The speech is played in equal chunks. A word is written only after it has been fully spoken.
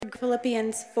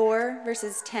Philippians 4,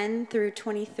 verses 10 through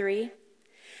 23.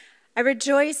 I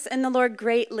rejoice in the Lord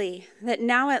greatly that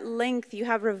now at length you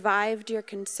have revived your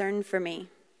concern for me.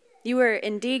 You were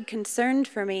indeed concerned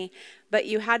for me, but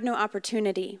you had no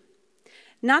opportunity.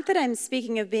 Not that I'm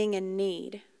speaking of being in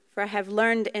need, for I have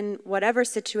learned in whatever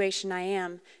situation I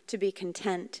am to be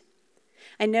content.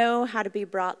 I know how to be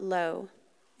brought low,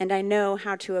 and I know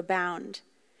how to abound.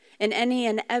 In any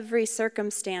and every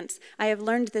circumstance, I have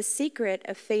learned the secret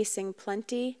of facing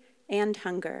plenty and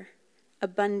hunger,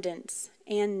 abundance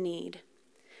and need.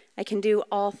 I can do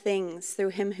all things through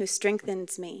him who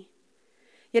strengthens me.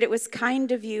 Yet it was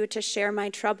kind of you to share my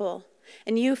trouble.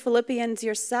 And you Philippians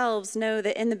yourselves know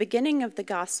that in the beginning of the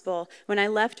gospel, when I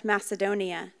left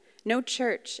Macedonia, no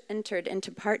church entered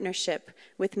into partnership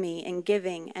with me in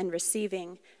giving and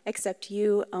receiving, except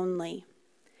you only.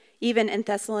 Even in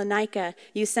Thessalonica,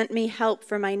 you sent me help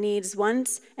for my needs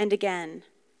once and again.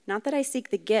 Not that I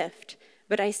seek the gift,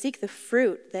 but I seek the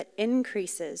fruit that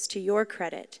increases to your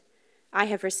credit. I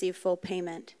have received full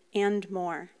payment and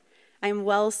more. I am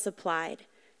well supplied,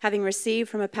 having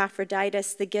received from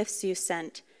Epaphroditus the gifts you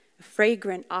sent, a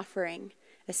fragrant offering,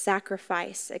 a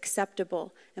sacrifice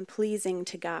acceptable and pleasing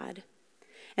to God.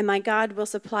 And my God will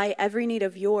supply every need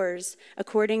of yours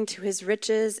according to his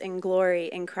riches and glory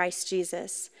in Christ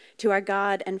Jesus. To our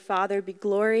God and Father be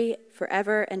glory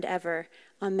forever and ever.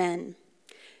 Amen.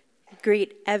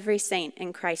 Greet every saint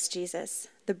in Christ Jesus.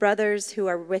 The brothers who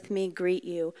are with me greet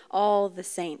you. All the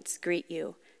saints greet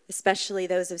you, especially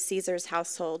those of Caesar's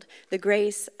household. The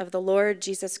grace of the Lord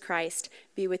Jesus Christ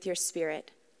be with your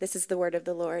spirit. This is the word of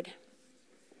the Lord.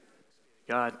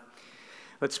 God,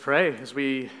 let's pray as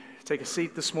we take a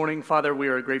seat this morning. Father, we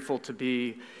are grateful to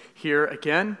be here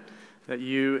again, that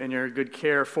you in your good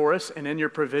care for us and in your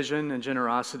provision and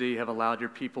generosity have allowed your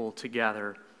people to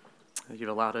gather. You've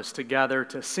allowed us to gather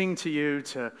to sing to you,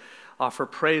 to offer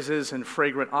praises and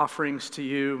fragrant offerings to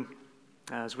you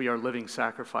as we are living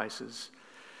sacrifices.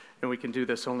 And we can do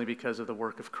this only because of the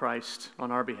work of Christ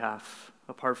on our behalf.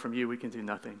 Apart from you, we can do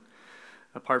nothing.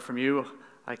 Apart from you,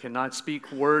 I cannot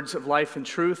speak words of life and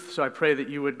truth, so I pray that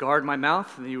you would guard my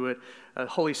mouth and that you would,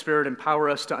 Holy Spirit, empower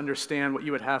us to understand what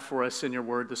you would have for us in your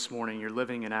word this morning, your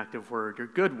living and active word, your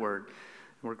good word.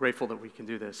 And we're grateful that we can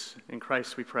do this. In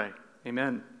Christ we pray.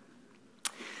 Amen.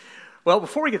 Well,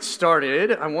 before we get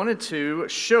started, I wanted to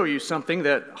show you something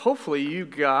that hopefully you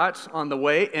got on the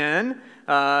way in,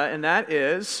 and that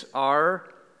is our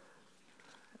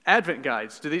Advent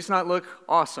guides. Do these not look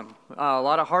awesome? A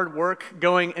lot of hard work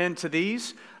going into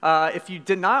these. If you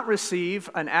did not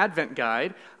receive an Advent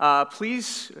guide,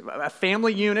 please, a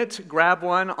family unit, grab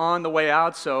one on the way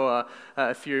out. So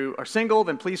if you are single,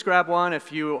 then please grab one.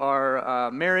 If you are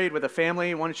married with a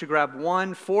family, why don't you grab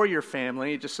one for your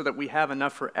family, just so that we have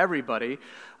enough for everybody.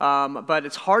 But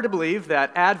it's hard to believe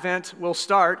that Advent will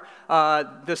start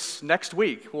this next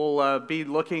week. We'll be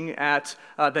looking at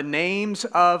the names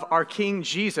of our King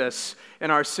Jesus in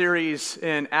our series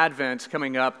in Advent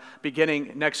coming up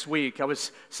beginning next week. I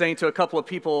was saying to a couple of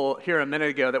people here a minute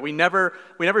ago that we never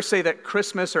say that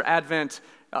Christmas or Advent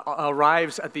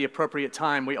arrives at the appropriate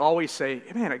time. We always say,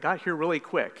 hey, man, it got here really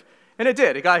quick. And it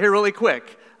did. It got here really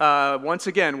quick. Once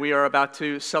again, we are about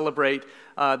to celebrate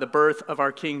the birth of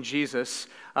our King Jesus.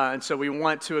 And so we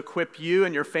want to equip you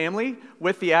and your family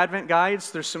with the Advent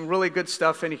guides. There's some really good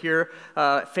stuff in here.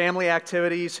 Family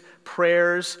activities,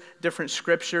 prayers, different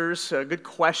scriptures, good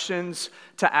questions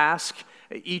to ask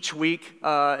each week.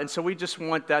 And so we just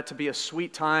want that to be a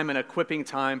sweet time and equipping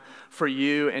time for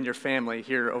you and your family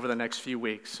here over the next few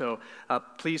weeks. So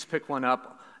please pick one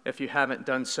up if you haven't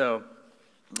done so.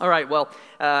 All right, well,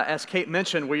 as Kate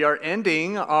mentioned, we are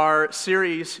ending our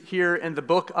series here in the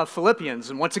book of Philippians.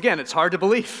 And once again, it's hard to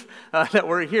believe that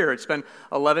we're here. It's been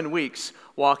 11 weeks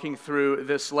walking through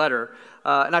this letter.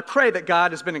 And I pray that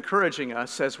God has been encouraging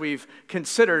us as we've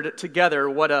considered together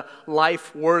what a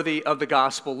life worthy of the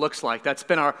gospel looks like. That's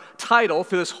been our title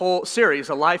through this whole series,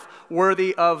 A Life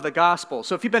Worthy of the Gospel.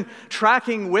 So if you've been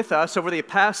tracking with us over the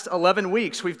past 11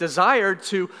 weeks, we've desired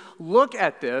to look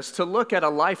at this, to look at a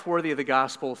life worthy of the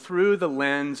gospel through the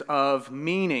lens of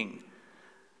meaning.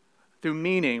 Through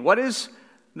meaning. What is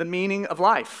the meaning of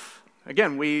life?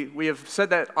 Again, we have said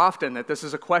that often, that this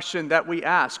is a question that we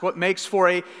ask. What makes for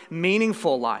a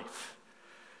meaningful life?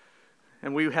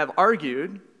 And we have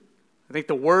argued, I think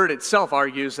the word itself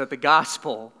argues that the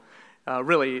gospel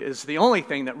really is the only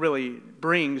thing that really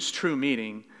brings true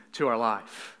meaning to our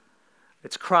life.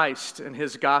 It's Christ and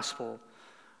his gospel.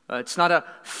 It's not a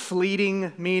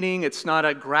fleeting meaning. It's not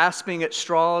a grasping at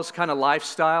straws kind of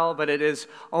lifestyle, but it is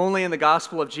only in the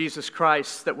gospel of Jesus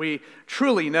Christ that we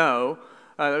truly know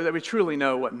that we truly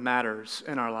know what matters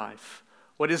in our life,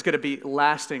 what is going to be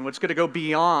lasting, what's going to go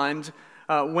beyond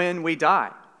when we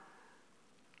die.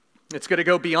 It's going to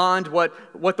go beyond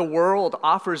what the world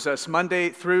offers us Monday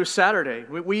through Saturday.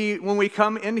 When we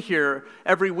come in here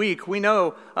every week, we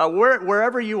know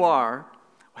wherever you are,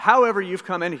 however you've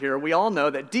come in here, we all know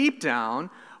that deep down,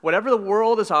 whatever the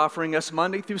world is offering us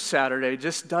Monday through Saturday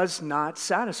just does not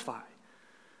satisfy.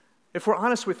 If we're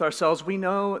honest with ourselves, we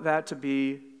know that to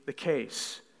be the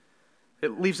case.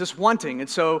 It leaves us wanting. And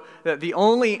so the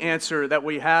only answer that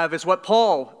we have is what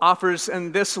Paul offers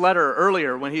in this letter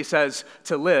earlier when he says,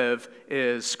 to live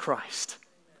is Christ.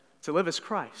 To live is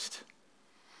Christ.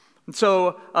 And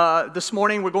so this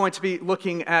morning we're going to be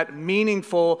looking at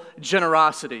meaningful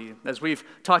generosity. As we've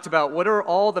talked about, what are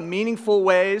all the meaningful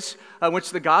ways in which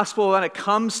the gospel kind of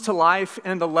comes to life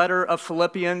in the letter of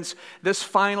Philippians. This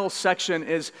final section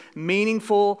is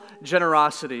meaningful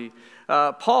generosity.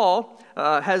 Paul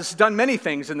has done many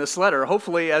things in this letter.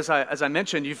 Hopefully, as I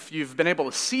mentioned, you've been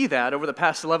able to see that over the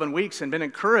past 11 weeks and been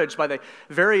encouraged by the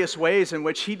various ways in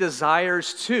which he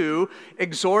desires to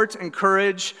exhort,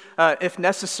 encourage, if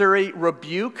necessary,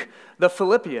 rebuke the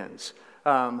Philippians.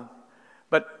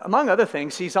 But among other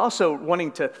things, he's also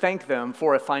wanting to thank them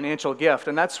for a financial gift,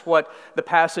 and that's what the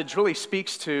passage really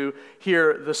speaks to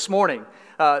here this morning.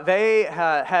 They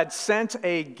had sent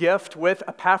a gift with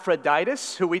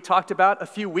Epaphroditus, who we talked about a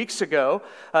few weeks ago.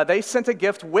 They sent a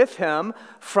gift with him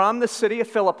from the city of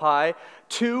Philippi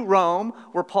to Rome,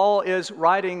 where Paul is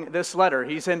writing this letter.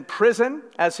 He's in prison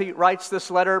as he writes this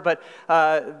letter, but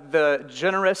the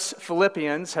generous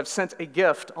Philippians have sent a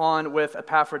gift on with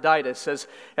Epaphroditus,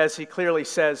 as he clearly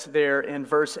says there in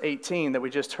verse 18 that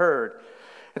we just heard.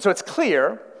 And so it's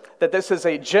clear that this is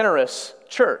a generous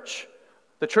church.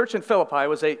 The church in Philippi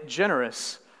was a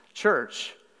generous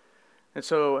church. And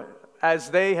so as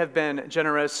they have been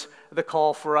generous, the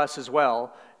call for us as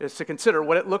well is to consider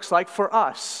what it looks like for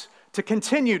us to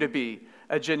continue to be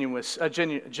a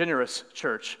generous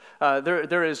church.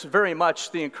 There is very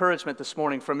much the encouragement this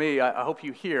morning from me. I hope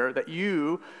you hear that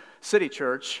you, City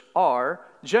Church, are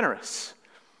generous.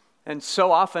 And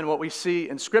so often what we see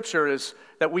in Scripture is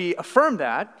that we affirm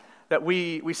that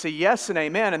we say yes and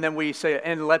amen, and then we say,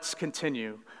 and let's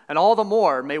continue. And all the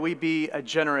more, may we be a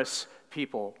generous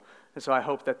people. And so I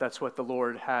hope that that's what the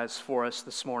Lord has for us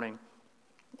this morning.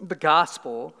 The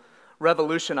gospel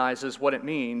revolutionizes what it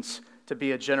means to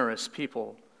be a generous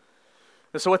people.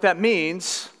 And so what that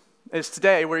means is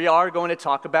today we are going to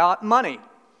talk about money.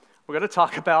 We're going to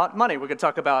talk about money. We're going to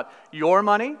talk about your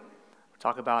money. We'll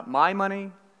talk about my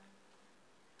money.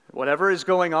 Whatever is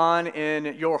going on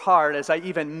in your heart, as I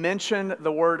even mention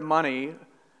the word money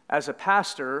as a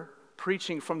pastor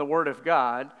preaching from the Word of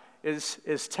God,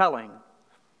 is telling.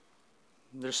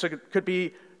 There could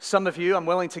be some of you, I'm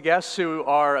willing to guess, who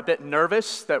are a bit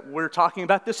nervous that we're talking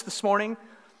about this morning.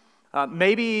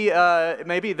 Maybe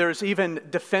there's even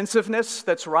defensiveness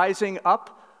that's rising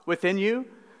up within you.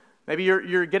 Maybe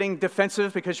you're getting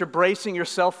defensive because you're bracing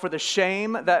yourself for the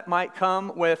shame that might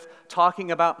come with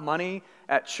talking about money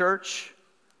at church.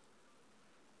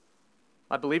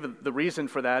 I believe the reason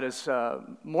for that is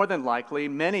more than likely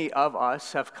many of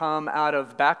us have come out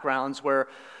of backgrounds where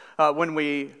when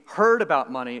we heard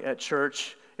about money at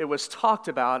church, it was talked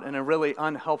about in a really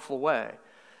unhelpful way.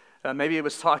 Maybe it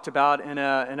was talked about in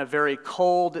a very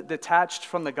cold, detached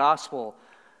from the gospel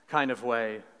kind of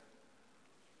way.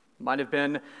 Might have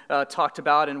been talked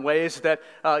about in ways that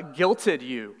guilted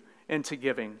you into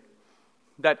giving,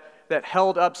 that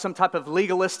held up some type of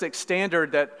legalistic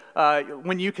standard that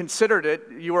when you considered it,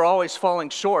 you were always falling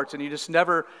short and you just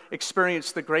never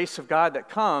experienced the grace of God that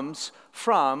comes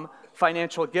from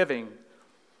financial giving.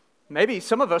 Maybe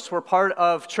some of us were part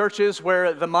of churches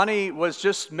where the money was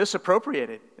just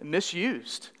misappropriated,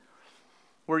 misused.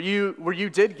 Where you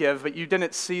did give, but you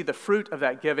didn't see the fruit of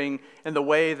that giving in the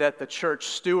way that the church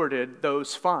stewarded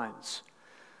those funds.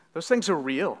 Those things are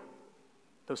real.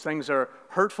 Those things are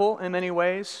hurtful in many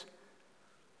ways.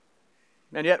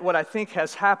 And yet what I think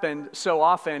has happened so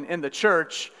often in the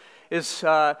church is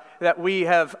that we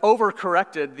have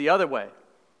overcorrected the other way.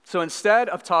 So instead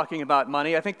of talking about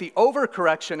money, I think the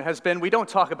overcorrection has been we don't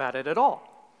talk about it at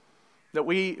all. That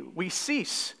we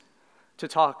cease to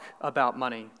talk about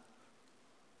money.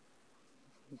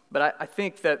 But I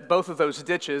think that both of those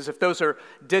ditches, if those are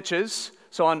ditches,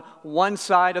 so on one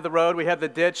side of the road we have the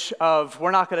ditch of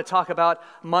we're not going to talk about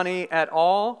money at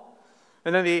all,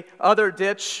 and then the other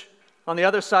ditch on the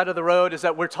other side of the road is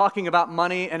that we're talking about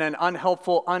money in an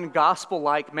unhelpful,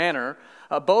 ungospel-like manner.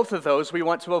 Both of those we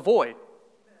want to avoid.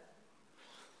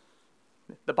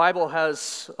 The Bible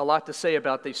has a lot to say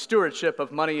about the stewardship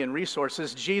of money and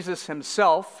resources. Jesus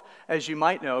himself, as you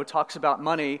might know, talks about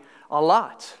money a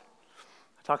lot.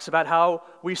 Talks about how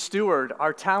we steward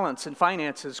our talents and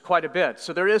finances quite a bit.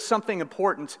 So there is something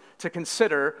important to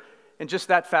consider in just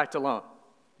that fact alone,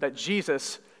 that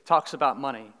Jesus talks about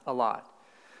money a lot.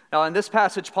 Now, in this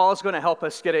passage, Paul is going to help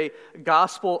us get a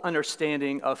gospel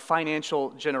understanding of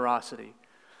financial generosity.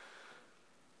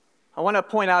 I want to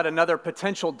point out another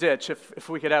potential ditch, if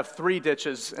we could have 3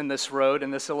 ditches in this road,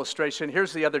 in this illustration.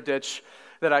 Here's the other ditch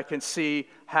that I can see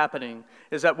happening,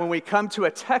 is that when we come to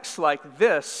a text like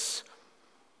this,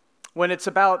 when it's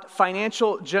about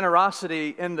financial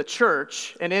generosity in the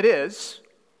church, and it is,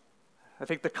 I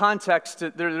think the context,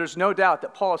 there's no doubt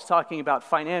that Paul is talking about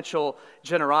financial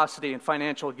generosity and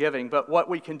financial giving, but what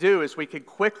we can do is we can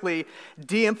quickly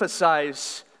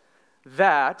de-emphasize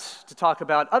that to talk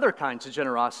about other kinds of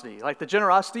generosity, like the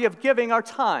generosity of giving our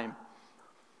time,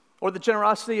 or the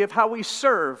generosity of how we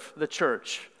serve the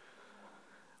church.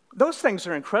 Those things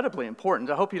are incredibly important.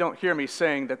 I hope you don't hear me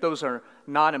saying that those are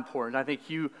not important. I think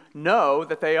you know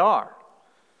that they are.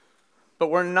 But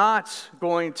we're not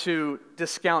going to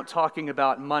discount talking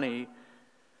about money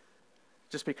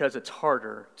just because it's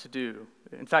harder to do.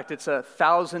 In fact, it's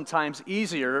 1,000 times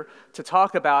easier to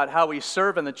talk about how we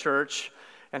serve in the church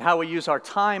and how we use our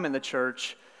time in the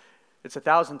church. It's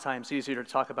 1,000 times easier to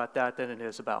talk about that than it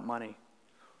is about money.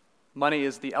 Money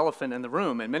is the elephant in the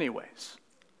room in many ways.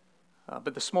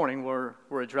 But this morning we're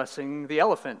addressing the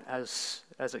elephant as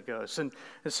it goes. And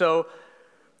so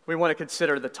we want to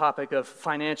consider the topic of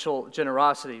financial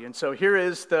generosity. And so here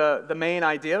is the main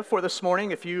idea for this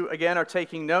morning. If you, again, are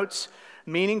taking notes,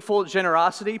 meaningful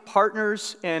generosity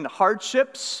partners in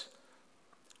hardships,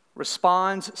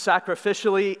 responds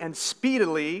sacrificially and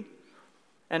speedily,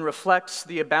 and reflects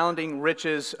the abounding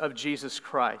riches of Jesus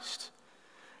Christ.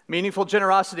 Meaningful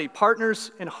generosity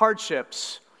partners in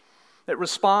hardships, it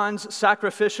responds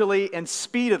sacrificially and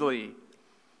speedily.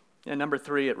 And number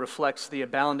 3, it reflects the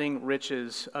abounding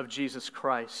riches of Jesus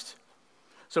Christ.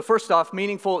 So first off,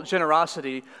 meaningful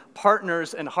generosity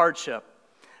partners in hardship.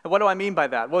 And what do I mean by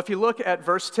that? Well, if you look at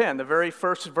verse 10, the very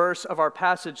first verse of our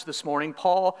passage this morning,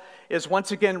 Paul is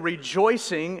once again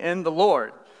rejoicing in the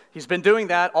Lord. He's been doing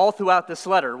that all throughout this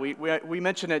letter. We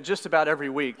mention it just about every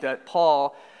week, that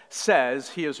Paul says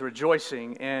he is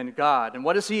rejoicing in God. And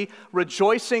what is he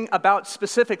rejoicing about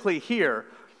specifically here?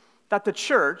 That the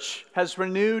church has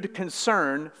renewed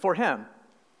concern for him.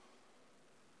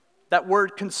 That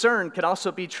word concern can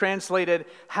also be translated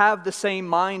have the same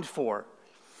mind for,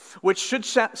 which should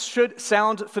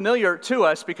sound familiar to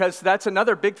us because that's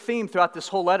another big theme throughout this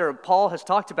whole letter Paul has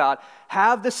talked about.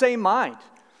 Have the same mind.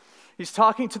 He's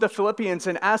talking to the Philippians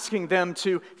and asking them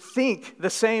to think the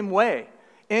same way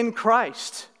in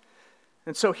Christ.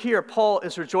 And so here, Paul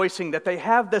is rejoicing that they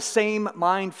have the same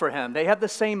mind for him. They have the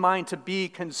same mind to be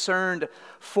concerned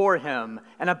for him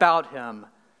and about him.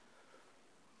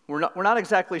 We're not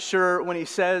exactly sure when he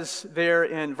says there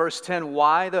in verse 10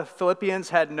 why the Philippians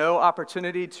had no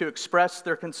opportunity to express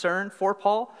their concern for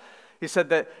Paul. He said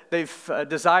that they've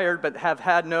desired but have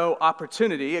had no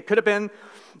opportunity. It could have been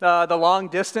the long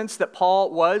distance that Paul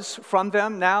was from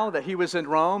them now, that he was in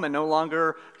Rome and no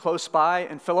longer close by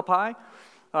in Philippi.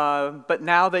 But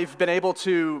now they've been able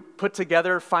to put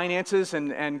together finances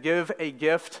and give a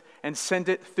gift and send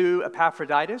it through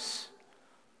Epaphroditus.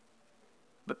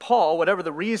 But Paul, whatever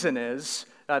the reason is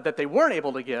that they weren't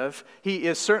able to give, he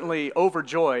is certainly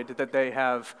overjoyed that they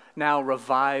have now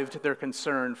revived their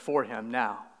concern for him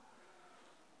now.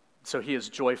 So he is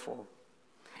joyful.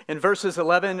 In verses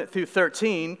 11 through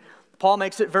 13, Paul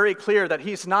makes it very clear that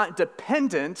he's not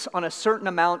dependent on a certain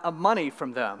amount of money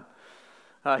from them.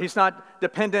 He's not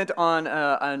dependent on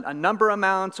a number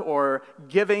amount or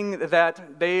giving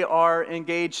that they are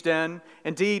engaged in.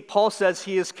 Indeed, Paul says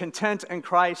he is content in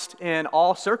Christ in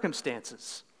all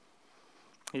circumstances.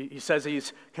 He says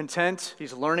he's content,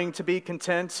 he's learning to be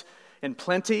content in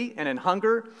plenty and in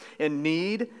hunger, in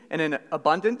need and in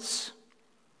abundance.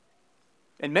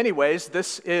 In many ways,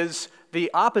 this is the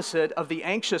opposite of the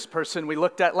anxious person we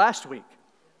looked at last week.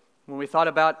 When we thought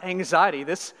about anxiety,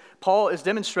 Paul is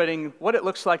demonstrating what it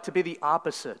looks like to be the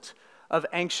opposite of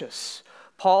anxious.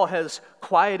 Paul has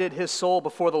quieted his soul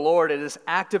before the Lord and is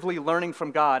actively learning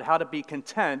from God how to be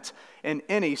content in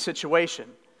any situation.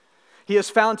 He is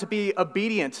found to be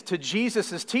obedient to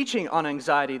Jesus' teaching on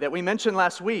anxiety that we mentioned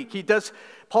last week.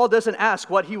 Paul doesn't ask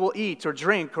what he will eat or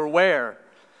drink or wear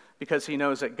because he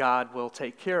knows that God will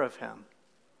take care of him.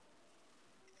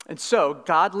 And so,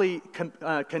 godly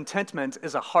contentment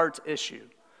is a heart issue.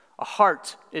 A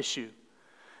heart issue.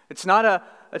 It's not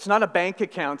a bank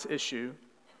account issue.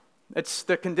 It's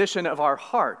the condition of our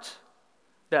heart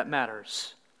that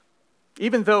matters.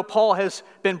 Even though Paul has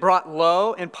been brought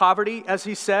low in poverty, as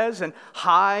he says, and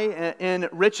high in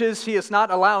riches, he is not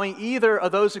allowing either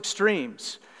of those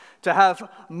extremes to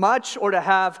have much or to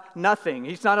have nothing.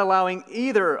 He's not allowing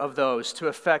either of those to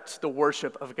affect the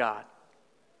worship of God.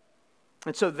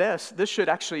 And so this should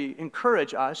actually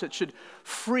encourage us. It should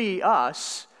free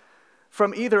us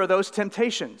from either of those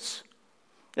temptations.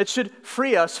 It should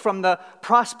free us from the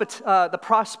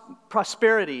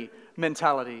prosperity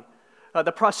mentality.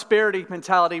 The prosperity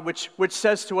mentality, which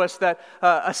says to us that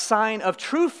a sign of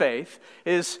true faith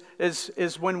is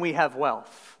when we have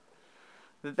wealth.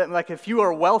 That, like, if you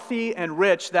are wealthy and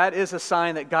rich, that is a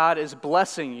sign that God is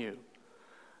blessing you,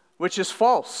 which is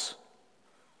false.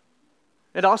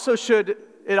 It also should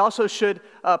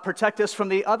protect us from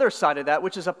the other side of that,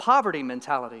 which is a poverty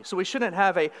mentality. So we shouldn't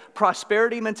have a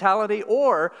prosperity mentality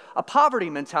or a poverty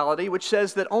mentality, which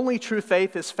says that only true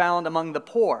faith is found among the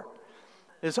poor.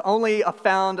 Is only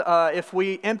found if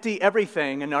we empty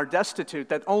everything and are destitute,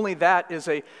 that only that is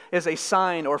a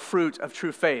sign or fruit of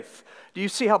true faith. Do you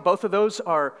see how both of those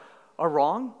are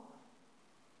wrong?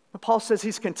 But Paul says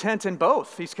he's content in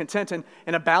both. He's content in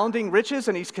abounding riches,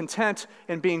 and he's content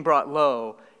in being brought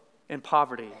low in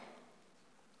poverty.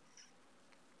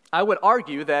 I would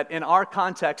argue that in our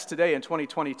context today in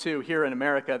 2022 here in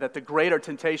America, that the greater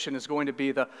temptation is going to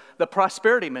be the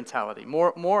prosperity mentality,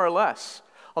 more or less.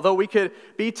 Although we could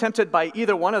be tempted by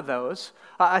either one of those,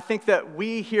 I think that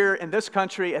we here in this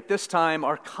country at this time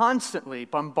are constantly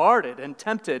bombarded and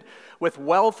tempted with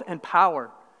wealth and power.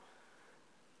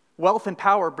 Wealth and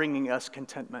power bringing us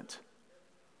contentment.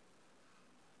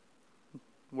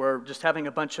 We're just having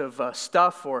a bunch of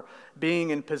stuff or being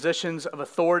in positions of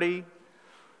authority.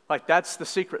 Like, that's the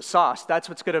secret sauce. That's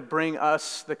what's going to bring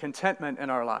us the contentment in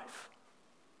our life.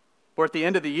 Or at the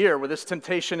end of the year, where this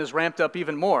temptation is ramped up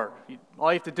even more,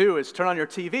 all you have to do is turn on your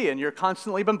TV and you're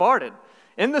constantly bombarded.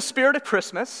 In the spirit of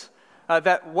Christmas,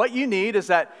 that what you need is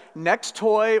that next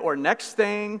toy or next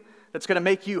thing that's going to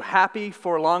make you happy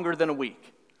for longer than a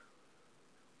week.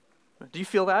 Do you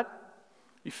feel that?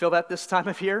 You feel that this time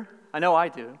of year? I know I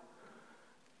do.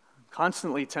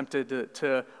 Constantly tempted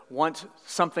to want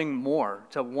something more,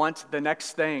 to want the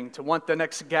next thing, to want the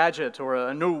next gadget or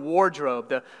a new wardrobe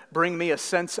to bring me a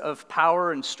sense of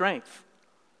power and strength.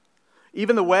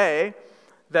 Even the way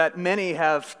that many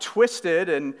have twisted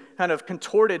and kind of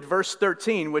contorted verse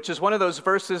 13, which is one of those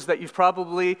verses that you've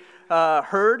probably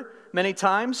heard many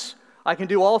times. I can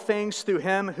do all things through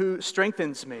him who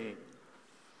strengthens me.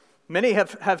 Many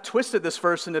have twisted this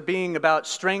verse into being about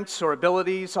strengths or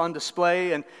abilities on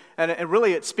display, and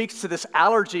really it speaks to this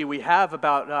allergy we have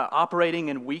about operating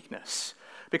in weakness.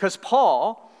 Because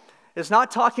Paul is not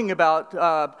talking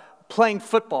about playing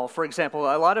football, for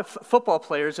example. A lot of football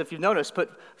players, if you've noticed,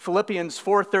 put Philippians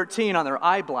 4:13 on their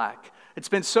eye black. It's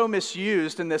been so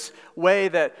misused in this way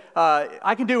that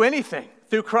I can do anything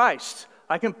through Christ.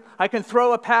 I can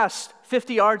throw a pass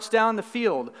 50 yards down the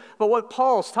field. But what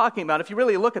Paul's talking about, if you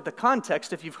really look at the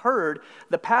context, if you've heard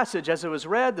the passage as it was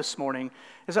read this morning,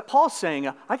 is that Paul's saying,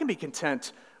 I can be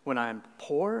content when I'm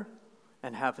poor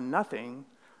and have nothing,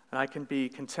 and I can be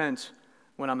content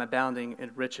when I'm abounding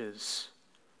in riches.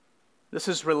 This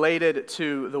is related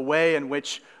to the way in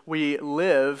which we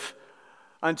live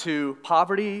unto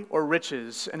poverty or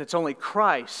riches, and it's only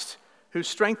Christ who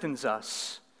strengthens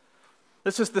us.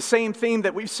 This is the same theme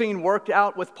that we've seen worked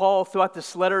out with Paul throughout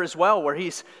this letter as well, where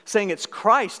he's saying it's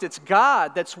Christ, it's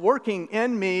God that's working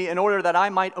in me in order that I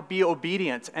might be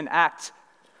obedient and act.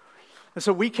 And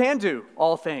so we can do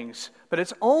all things, but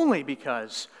it's only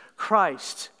because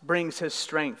Christ brings his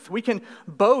strength. We can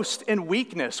boast in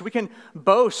weakness. We can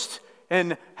boast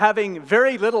in having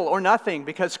very little or nothing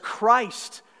because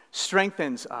Christ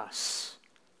strengthens us.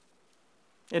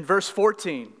 In verse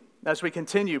 14, as we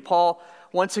continue, Paul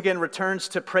once again returns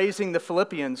to praising the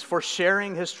Philippians for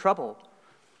sharing his trouble.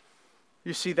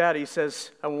 You see that? He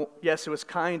says, yes, it was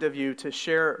kind of you to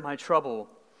share my trouble.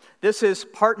 This is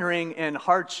partnering in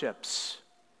hardships.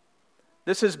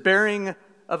 This is bearing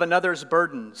of another's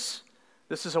burdens.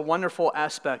 This is a wonderful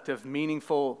aspect of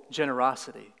meaningful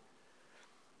generosity.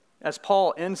 As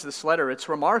Paul ends this letter, it's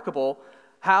remarkable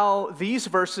how these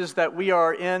verses that we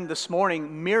are in this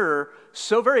morning mirror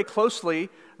so very closely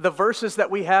the verses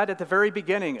that we had at the very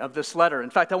beginning of this letter.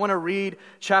 In fact, I want to read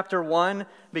chapter 1,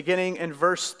 beginning in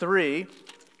verse 3,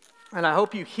 and I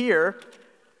hope you hear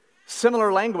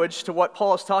similar language to what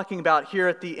Paul is talking about here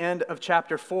at the end of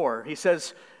chapter 4. He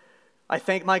says, I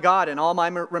thank my God in all my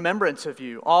remembrance of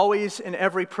you, always in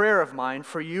every prayer of mine,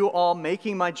 for you all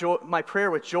making my prayer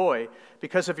with joy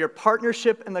because of your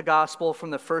partnership in the gospel from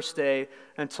the first day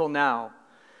until now.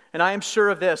 And I am sure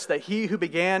of this, that he who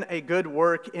began a good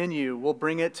work in you will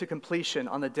bring it to completion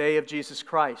on the day of Jesus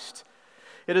Christ.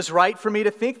 It is right for me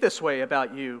to think this way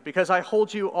about you, because I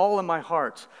hold you all in my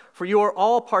heart, for you are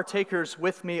all partakers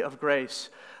with me of grace,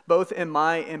 both in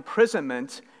my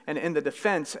imprisonment and in the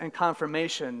defense and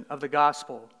confirmation of the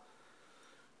gospel.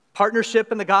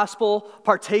 Partnership in the gospel,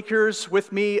 partakers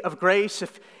with me of grace.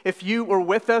 If you were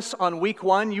with us on week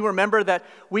 1, you remember that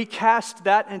we cast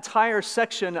that entire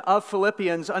section of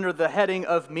Philippians under the heading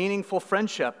of meaningful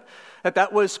friendship.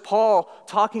 That was Paul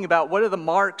talking about what are the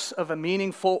marks of a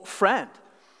meaningful friend,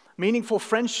 meaningful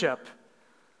friendship.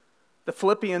 The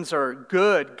Philippians are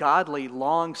good, godly,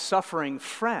 long-suffering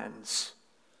friends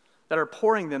that are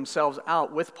pouring themselves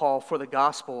out with Paul for the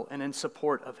gospel and in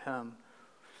support of him.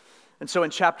 And so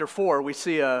in chapter 4, we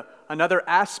see another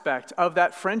aspect of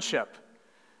that friendship,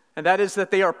 and that is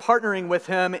that they are partnering with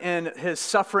him in his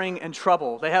suffering and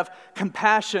trouble. They have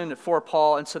compassion for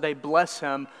Paul, and so they bless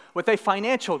him with a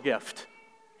financial gift.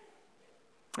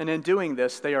 And in doing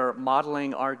this, they are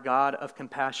modeling our God of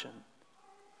compassion.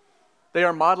 They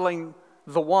are modeling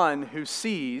the one who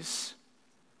sees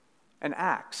and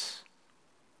acts.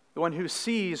 The one who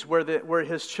sees where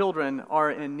his children are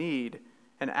in need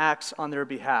and acts on their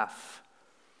behalf.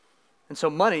 And so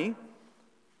money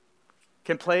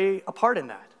can play a part in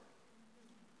that.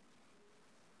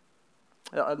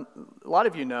 A lot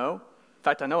of you know, in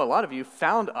fact, I know a lot of you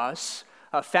found us,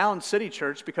 found City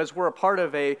Church because we're a part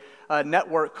of a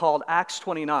network called Acts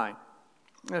 29.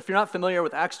 And if you're not familiar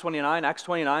with Acts 29, Acts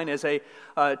 29 is a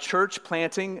church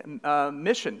planting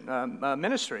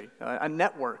ministry, a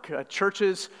network,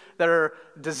 churches that are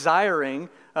desiring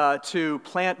to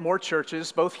plant more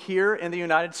churches, both here in the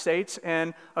United States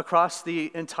and across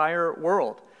the entire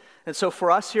world. And so for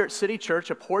us here at City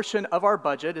Church, a portion of our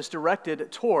budget is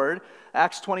directed toward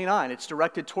Acts 29. It's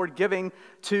directed toward giving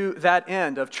to that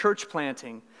end of church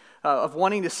planting, of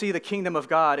wanting to see the kingdom of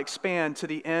God expand to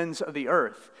the ends of the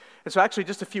earth. And so actually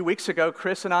just a few weeks ago,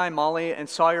 Chris and I, Molly and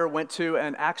Sawyer went to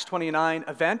an Acts 29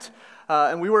 event,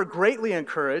 and we were greatly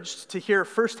encouraged to hear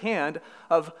firsthand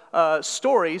of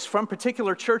stories from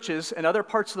particular churches in other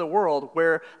parts of the world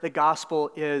where the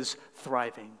gospel is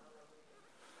thriving.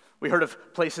 We heard of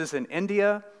places in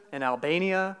India and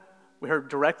Albania. We heard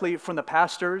directly from the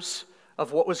pastors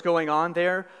of what was going on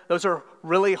there. Those are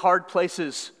really hard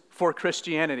places for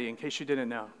Christianity, in case you didn't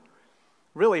know.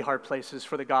 Really hard places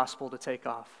for the gospel to take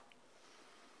off.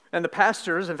 And the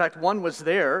pastors, in fact, one was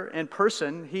there in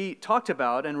person, he talked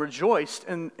about and rejoiced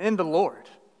in the Lord.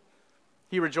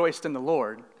 He rejoiced in the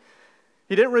Lord.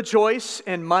 He didn't rejoice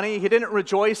in money. He didn't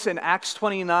rejoice in Acts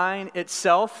 29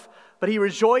 itself, but he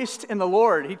rejoiced in the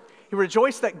Lord. He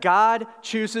rejoiced that God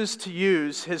chooses to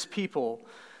use his people.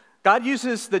 God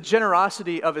uses the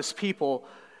generosity of his people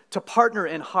to partner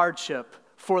in hardship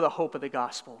for the hope of the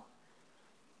gospel.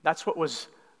 That's what was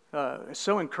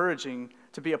so encouraging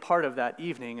to be a part of that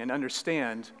evening and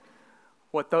understand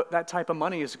what that type of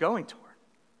money is going toward.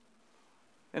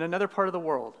 In another part of the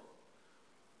world,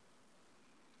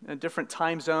 in a different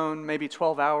time zone, maybe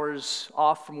 12 hours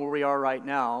off from where we are right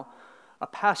now, a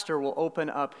pastor will open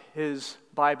up his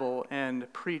Bible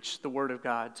and preach the Word of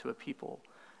God to a people.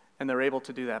 And they're able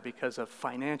to do that because of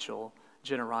financial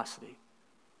generosity.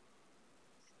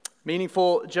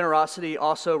 Meaningful generosity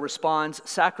also responds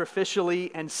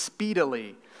sacrificially and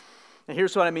speedily. And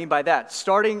here's what I mean by that.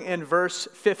 Starting in verse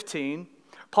 15,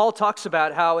 Paul talks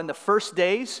about how in the first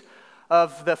days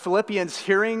of the Philippians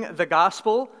hearing the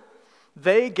gospel,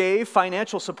 they gave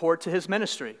financial support to his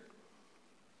ministry.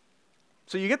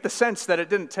 So you get the sense that it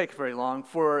didn't take very long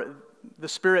for the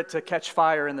Spirit to catch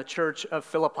fire in the church of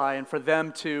Philippi and for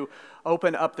them to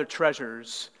open up their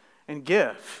treasures and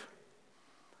give.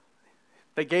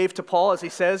 They gave to Paul, as he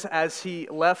says, as he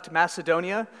left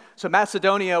Macedonia. So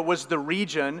Macedonia was the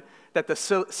region that the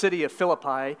city of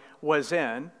Philippi was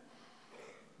in.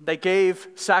 They gave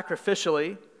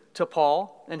sacrificially to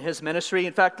Paul and his ministry.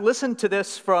 In fact, listen to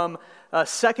this from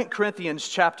 2 Corinthians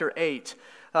chapter 8.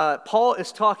 Paul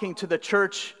is talking to the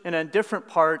church in a different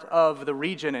part of the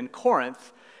region in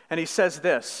Corinth, and he says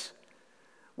this: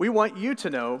 "We want you to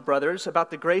know, brothers,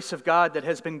 about the grace of God that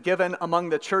has been given among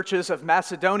the churches of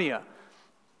Macedonia,"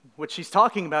 which he's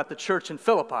talking about the church in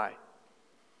Philippi.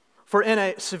 "For in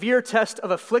a severe test of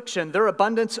affliction, their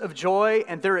abundance of joy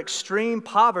and their extreme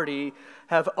poverty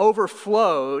have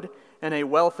overflowed in a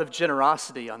wealth of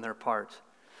generosity on their part.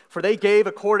 For they gave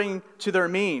according to their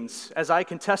means, as I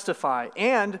can testify,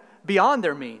 and beyond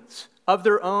their means, of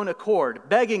their own accord,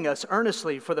 begging us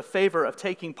earnestly for the favor of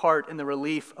taking part in the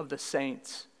relief of the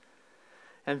saints.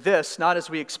 And this, not as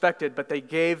we expected, but they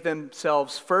gave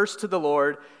themselves first to the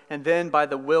Lord, and then by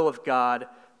the will of God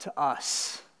to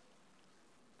us.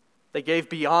 They gave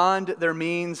beyond their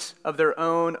means of their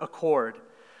own accord.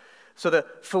 So the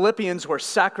Philippians were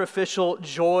sacrificial,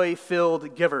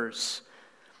 joy-filled givers.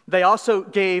 They also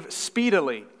gave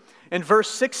speedily. In verse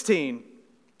 16,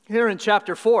 here in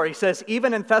chapter 4, he says,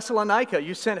 even in Thessalonica,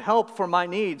 you sent help for my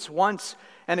needs once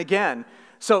and again.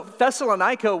 So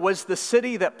Thessalonica was the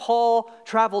city that Paul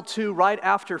traveled to right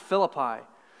after Philippi.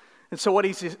 And so what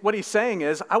he's saying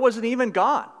is, I wasn't even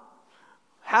gone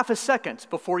half a second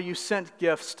before you sent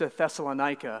gifts to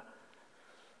Thessalonica.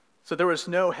 So there was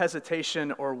no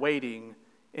hesitation or waiting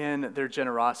in their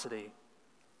generosity.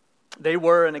 They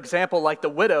were an example like the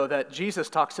widow that Jesus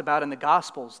talks about in the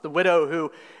Gospels, the widow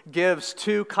who gives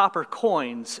 2 copper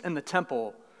coins in the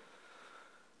temple.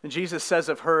 And Jesus says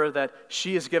of her that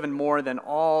she is given more than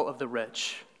all of the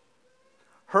rich.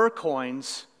 Her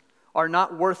coins are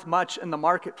not worth much in the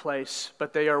marketplace,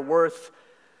 but they are worth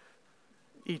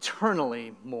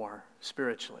eternally more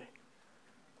spiritually.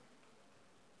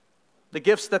 The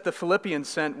gifts that the Philippians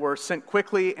sent were sent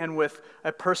quickly and with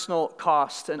a personal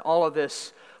cost, and all of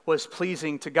this was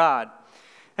pleasing to God.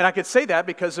 And I could say that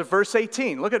because of verse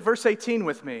 18. Look at verse 18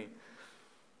 with me.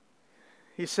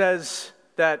 He says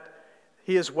that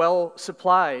he is well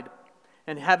supplied,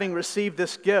 and having received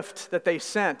this gift that they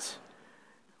sent,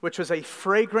 which was a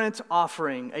fragrant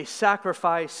offering, a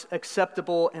sacrifice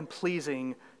acceptable and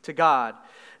pleasing to God.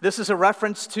 This is a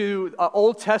reference to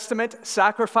Old Testament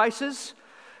sacrifices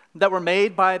that were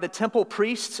made by the temple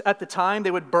priests at the time.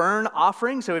 They would burn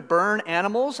offerings, they would burn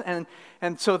animals, and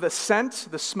so the scent,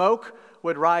 the smoke,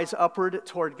 would rise upward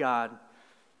toward God.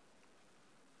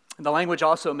 And the language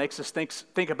also makes us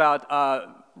think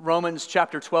about Romans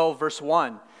chapter 12, verse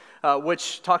 1,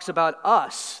 which talks about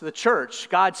us, the church,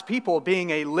 God's people, being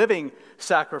a living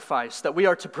sacrifice, that we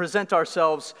are to present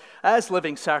ourselves as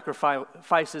living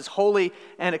sacrifices, holy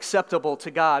and acceptable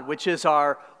to God, which is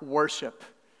our worship.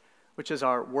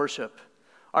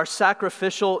 Our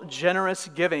sacrificial, generous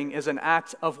giving is an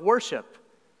act of worship.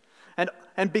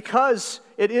 And because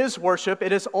it is worship,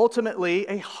 it is ultimately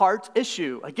a heart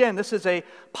issue. Again, this is a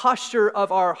posture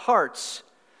of our hearts.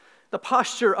 The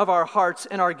posture of our hearts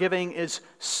in our giving is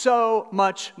so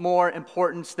much more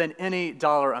important than any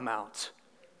dollar amount.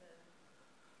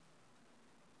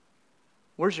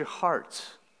 Where's your heart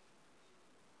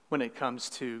when it comes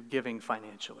to giving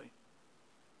financially?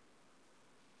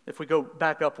 If we go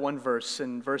back up one verse,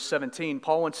 in verse 17,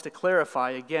 Paul wants to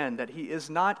clarify again that he is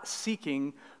not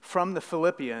seeking from the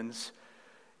Philippians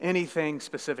anything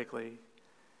specifically.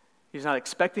 He's not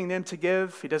expecting them to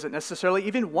give. He doesn't necessarily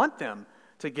even want them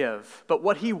to give. But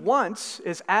what he wants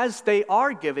is, as they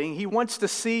are giving, he wants to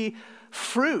see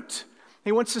fruit.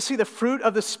 He wants to see the fruit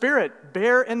of the Spirit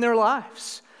bear in their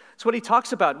lives. That's what he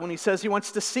talks about when he says he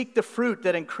wants to seek the fruit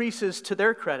that increases to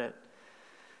their credit.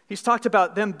 He's talked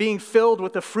about them being filled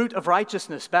with the fruit of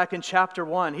righteousness back in chapter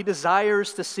 1. He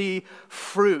desires to see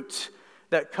fruit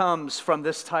that comes from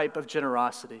this type of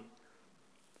generosity.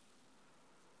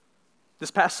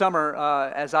 This past summer,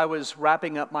 as I was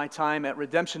wrapping up my time at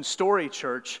Redemption Story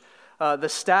Church, the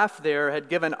staff there had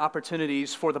given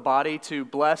opportunities for the body to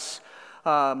bless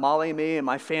Molly, me, and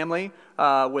my family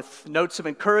with notes of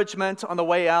encouragement on the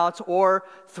way out, or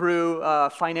through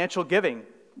financial giving,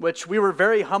 which we were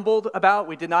very humbled about.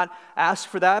 We did not ask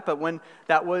for that, but when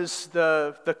that was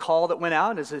the call that went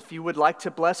out, is if you would like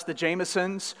to bless the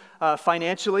Jamesons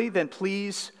financially, then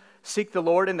please seek the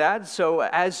Lord in that. So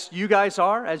as you guys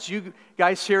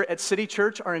here at City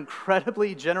Church are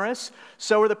incredibly generous,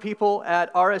 so are the people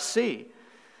at RSC.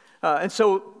 And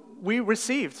so we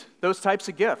received those types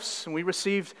of gifts, and we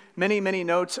received many, many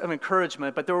notes of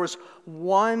encouragement, but there was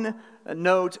one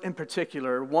note in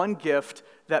particular, one gift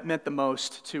that meant the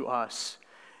most to us.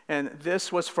 And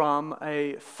this was from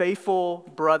a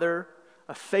faithful brother,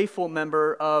 a faithful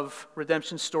member of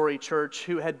Redemption Story Church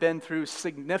who had been through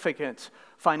significant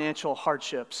financial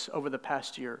hardships over the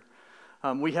past year.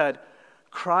 We had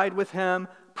cried with him,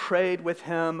 prayed with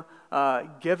him,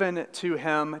 given to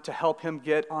him to help him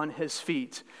get on his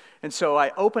feet. And so I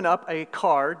opened up a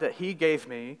card that he gave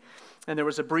me, and there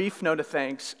was a brief note of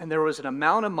thanks, and there was an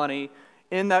amount of money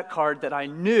in that card that I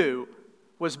knew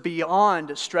was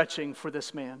beyond stretching for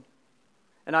this man.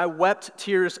 And I wept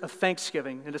tears of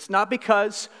thanksgiving. And it's not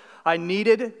because I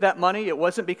needed that money. It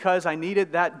wasn't because I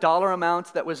needed that dollar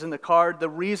amount that was in the card. The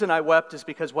reason I wept is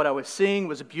because what I was seeing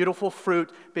was a beautiful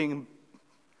fruit it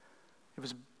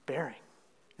was bearing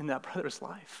in that brother's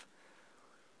life.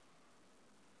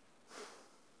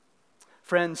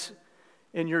 Friends,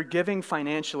 in your giving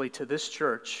financially to this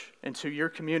church and to your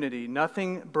community,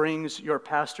 nothing brings your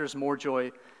pastors more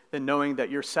joy than knowing that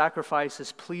your sacrifice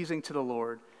is pleasing to the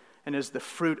Lord and is the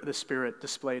fruit of the Spirit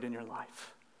displayed in your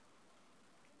life.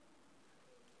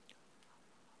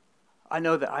 I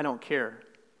know that I don't care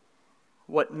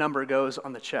what number goes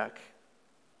on the check.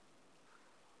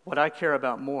 What I care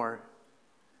about more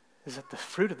is that the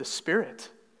fruit of the Spirit,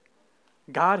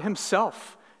 God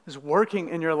Himself, is working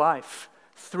in your life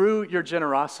through your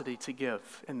generosity to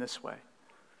give in this way.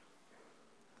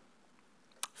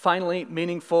 Finally,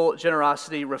 meaningful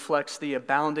generosity reflects the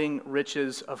abounding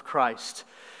riches of Christ.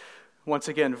 Once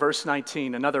again, verse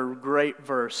 19, another great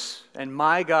verse. And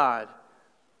my God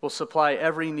will supply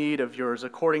every need of yours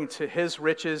according to His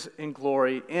riches in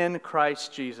glory in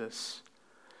Christ Jesus.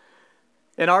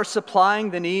 In our supplying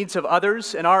the needs of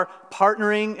others, in our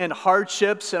partnering in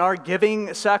hardships, in our giving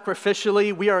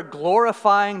sacrificially, we are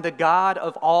glorifying the God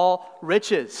of all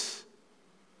riches,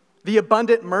 the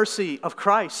abundant mercy of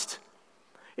Christ.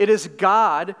 It is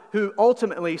God who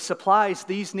ultimately supplies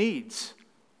these needs.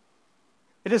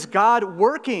 It is God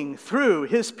working through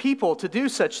His people to do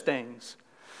such things.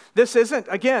 This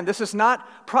is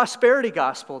not prosperity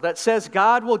gospel that says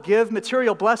God will give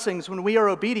material blessings when we are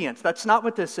obedient. That's not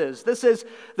what this is. This is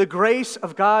the grace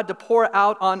of God to pour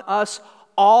out on us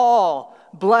all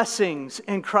blessings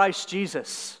in Christ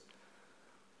Jesus.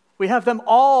 We have them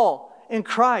all in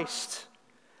Christ.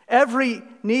 Every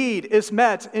need is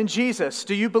met in Jesus.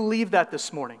 Do you believe that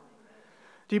this morning?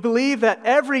 Do you believe that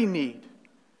every need,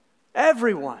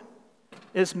 everyone,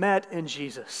 is met in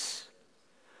Jesus?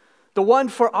 The one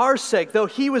for our sake, though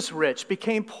He was rich,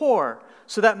 became poor,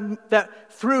 so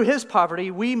that through His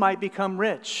poverty we might become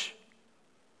rich.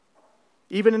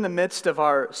 Even in the midst of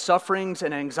our sufferings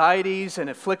and anxieties and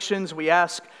afflictions, we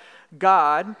ask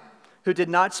God, who did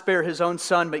not spare His own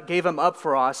Son but gave him up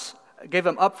for us,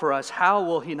 how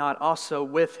will He not also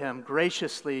with Him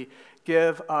graciously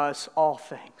give us all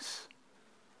things?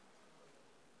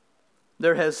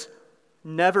 There has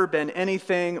never been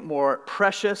anything more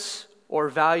precious or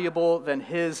valuable than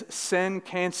His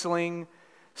sin-canceling,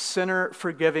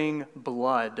 sinner-forgiving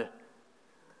blood,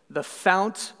 the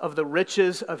fount of the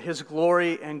riches of His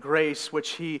glory and grace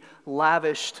which He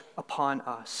lavished upon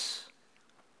us.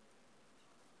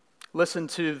 Listen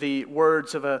to the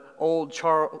words of an old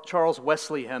Charles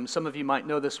Wesley hymn. Some of you might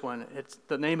know this one.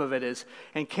 The name of it is,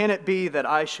 "And Can It Be That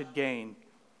I Should Gain?"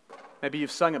 Maybe you've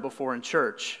sung it before in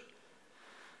church.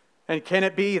 "And can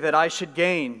it be that I should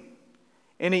gain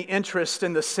any interest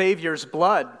in the Savior's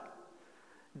blood?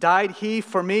 Died He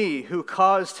for me who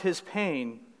caused His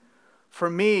pain, for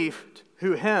me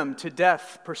who Him to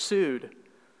death pursued?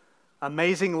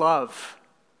 Amazing love,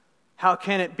 how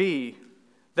can it be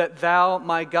that Thou,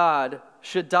 my God,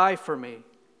 should die for me?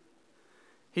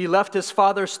 He left His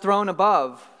Father's throne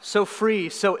above, so free,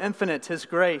 so infinite His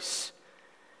grace,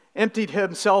 emptied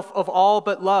Himself of all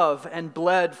but love, and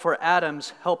bled for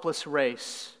Adam's helpless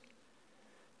race.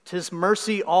 'Tis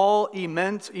mercy all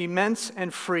immense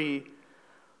and free,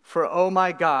 for, oh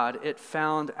my God, it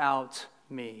found out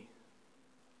me.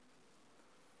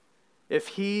 If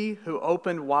He who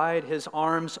opened wide His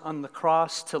arms on the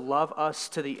cross to love us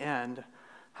to the end,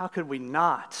 how could we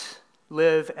not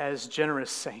live as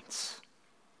generous saints?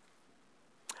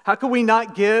 How could we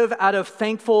not give out of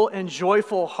thankful and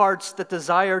joyful hearts that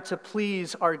desire to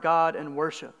please our God and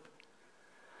worship?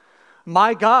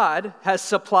 My God has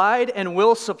supplied and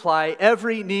will supply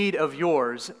every need of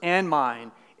yours and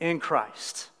mine in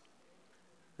Christ.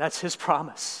 That's His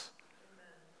promise.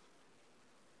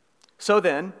 So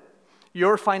then,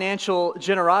 your financial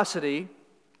generosity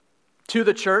to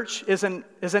the church is an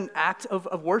act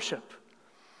of worship.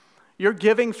 Your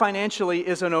giving financially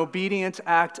is an obedient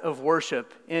act of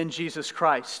worship in Jesus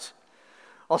Christ.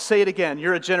 I'll say it again,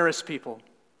 you're a generous people.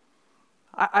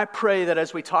 I pray that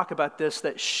as we talk about this,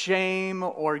 that shame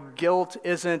or guilt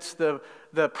isn't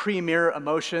the premier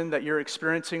emotion that you're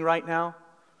experiencing right now.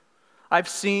 I've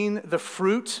seen the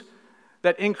fruit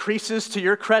that increases to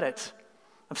your credit.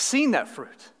 I've seen that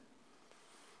fruit.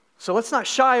 So let's not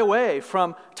shy away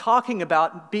from talking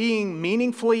about being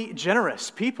meaningfully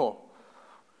generous people.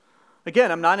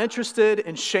 Again, I'm not interested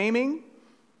in shaming.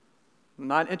 I'm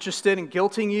not interested in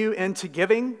guilting you into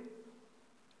giving.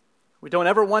 We don't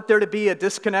ever want there to be a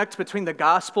disconnect between the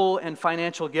gospel and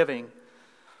financial giving.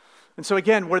 And so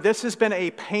again, where this has been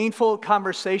a painful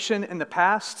conversation in the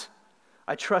past,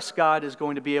 I trust God is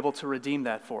going to be able to redeem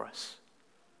that for us.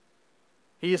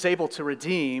 He is able to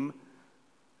redeem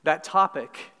that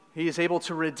topic. He is able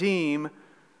to redeem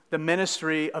the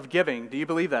ministry of giving. Do you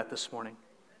believe that this morning?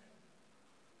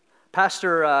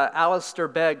 Pastor Alistair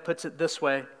Begg puts it this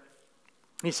way.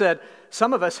 He said,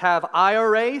 some of us have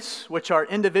IRAs, which are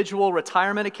individual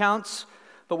retirement accounts,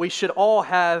 but we should all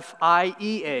have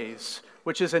IEAs,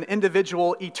 which is an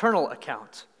individual eternal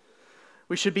account.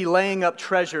 We should be laying up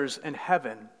treasures in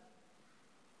heaven.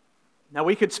 Now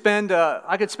I could spend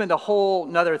a whole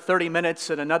another 30 minutes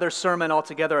and another sermon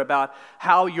altogether about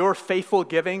how your faithful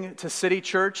giving to City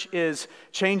Church is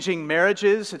changing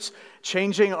marriages, it's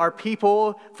changing our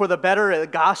people for the better. The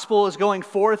gospel is going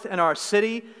forth in our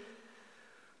city.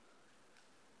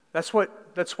 That's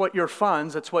what your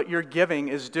funds, that's what your giving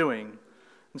is doing.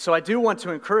 And so I do want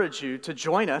to encourage you to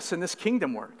join us in this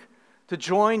kingdom work, to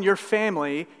join your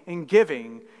family in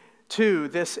giving to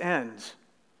this end.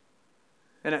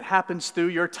 And it happens through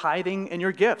your tithing and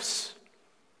your gifts.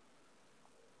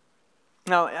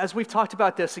 Now, as we've talked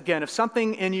about this again, if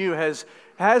something in you has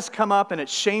come up and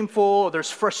it's shameful, or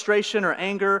there's frustration or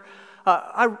anger,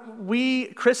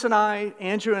 Chris and I,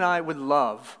 Andrew and I would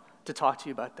love to talk to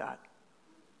you about that.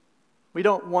 We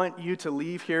don't want you to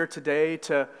leave here today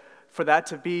for that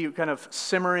to be kind of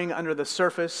simmering under the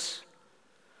surface.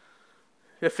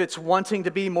 If it's wanting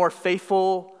to be more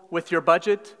faithful with your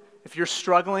budget, if you're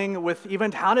struggling with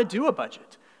even how to do a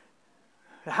budget,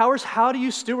 how do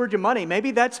you steward your money?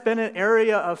 Maybe that's been an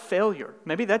area of failure.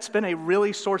 Maybe that's been a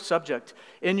really sore subject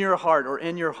in your heart or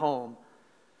in your home.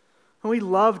 And we'd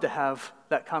love to have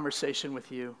that conversation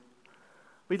with you.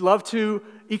 We'd love to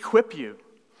equip you.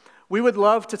 We would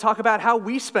love to talk about how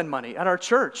we spend money at our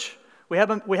church. We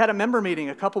had a member meeting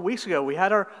a couple weeks ago. We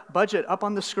had our budget up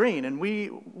on the screen, and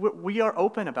we are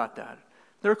open about that.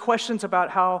 There are questions about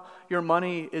how your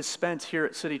money is spent here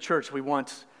at City Church. We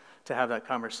want to have that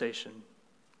conversation.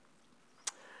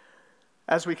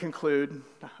 As we conclude,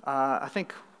 I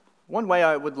think one way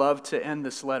I would love to end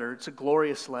this letter, it's a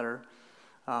glorious letter.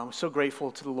 I'm so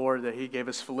grateful to the Lord that He gave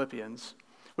us Philippians.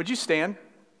 Would you stand?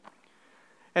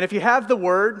 And if you have the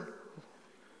Word,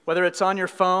 whether it's on your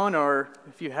phone or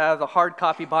if you have a hard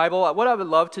copy Bible, what I would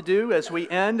love to do as we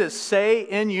end is say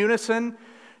in unison,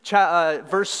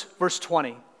 verse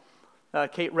 20.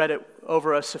 Kate read it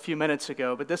over us a few minutes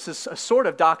ago, but this is a sort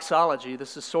of doxology.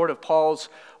 This is sort of Paul's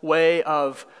way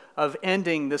of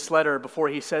ending this letter before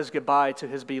he says goodbye to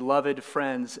his beloved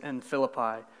friends in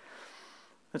Philippi.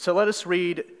 And so let us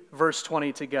read verse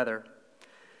 20 together.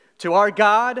 To our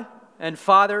God and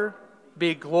Father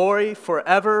be glory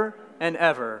forever and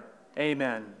ever.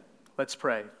 Amen. Let's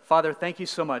pray. Father, thank you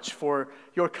so much for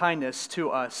your kindness to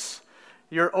us,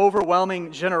 your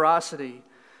overwhelming generosity,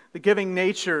 the giving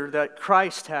nature that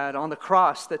Christ had on the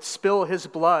cross that spilled his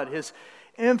blood, his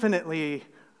infinitely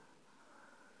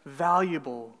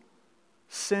valuable,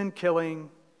 sin-killing,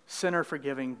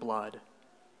 sinner-forgiving blood,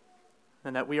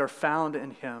 and that we are found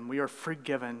in him. We are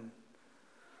forgiven.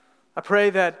 I pray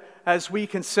that as we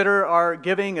consider our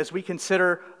giving, as we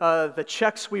consider the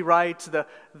checks we write,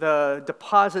 the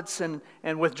deposits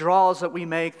and withdrawals that we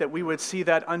make, that we would see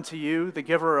that unto you, the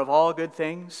giver of all good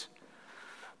things.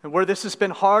 And where this has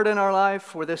been hard in our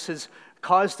life, where this has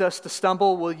caused us to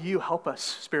stumble, will you help us,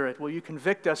 Spirit? Will you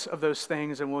convict us of those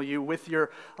things, and will you, with your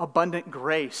abundant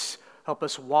grace, help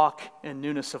us walk in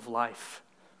newness of life?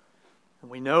 And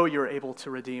we know you're able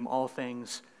to redeem all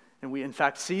things, and we in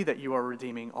fact see that you are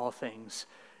redeeming all things.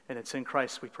 And it's in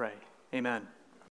Christ we pray. Amen.